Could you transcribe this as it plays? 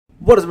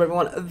What is up,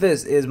 everyone?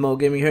 This is Mo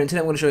Gaming here, and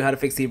today I'm going to show you how to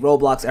fix the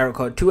Roblox error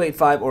code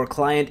 285 or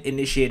client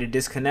initiated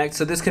disconnect.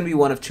 So this can be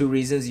one of two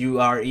reasons. You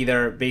are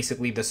either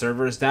basically the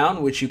server is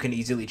down, which you can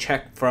easily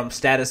check from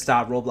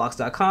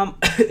status.roblox.com.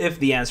 If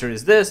the answer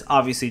is this,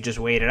 obviously just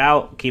wait it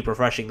out, keep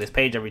refreshing this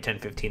page every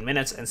 10-15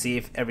 minutes and see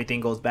if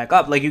everything goes back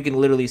up. Like you can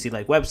literally see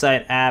like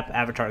website, app,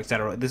 avatar,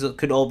 etc. This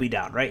could all be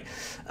down, right?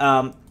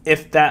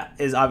 If that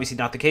is obviously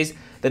not the case,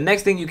 the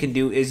next thing you can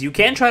do is you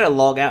can try to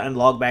log out and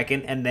log back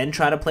in and then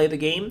try to play the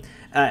game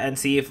and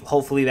see if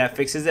hopefully that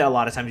fixes it. A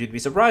lot of times you'd be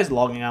surprised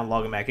logging out and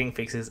logging back in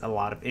fixes a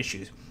lot of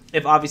issues.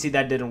 If obviously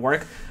that didn't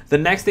work, the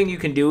next thing you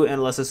can do,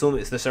 and let's assume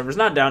it's the server's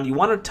not down, you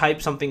want to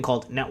type something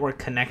called network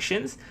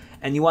connections,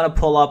 and you want to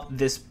pull up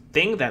this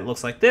thing that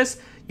looks like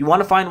this. You want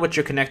to find what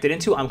you're connected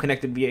into. I'm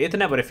connected via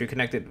Ethernet, but if you're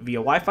connected via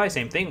Wi-Fi,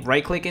 same thing.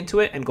 Right click into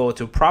it and go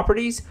to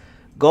properties.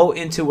 Go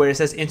into where it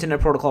says Internet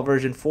Protocol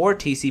version 4,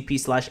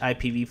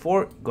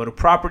 TCP/IPv4. Go to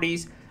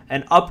properties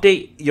and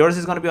update. Yours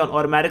is going to be on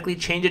automatically.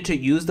 Change it to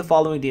use the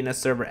following DNS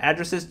server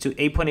addresses to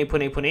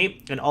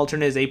 8.8.8.8 and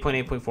alternate is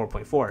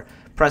 8.8.4.4.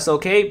 Press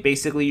OK.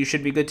 Basically, you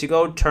should be good to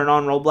go. Turn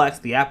on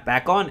Roblox, the app,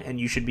 back on, and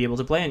you should be able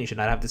to play, and you should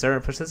not have this error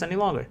persist any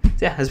longer.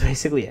 So yeah, that's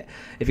basically it.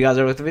 If you guys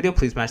are with the video,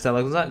 please smash that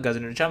like button. Guys are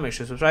new to the channel, make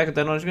sure to subscribe, hit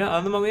that notification,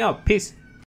 and then me out. Peace.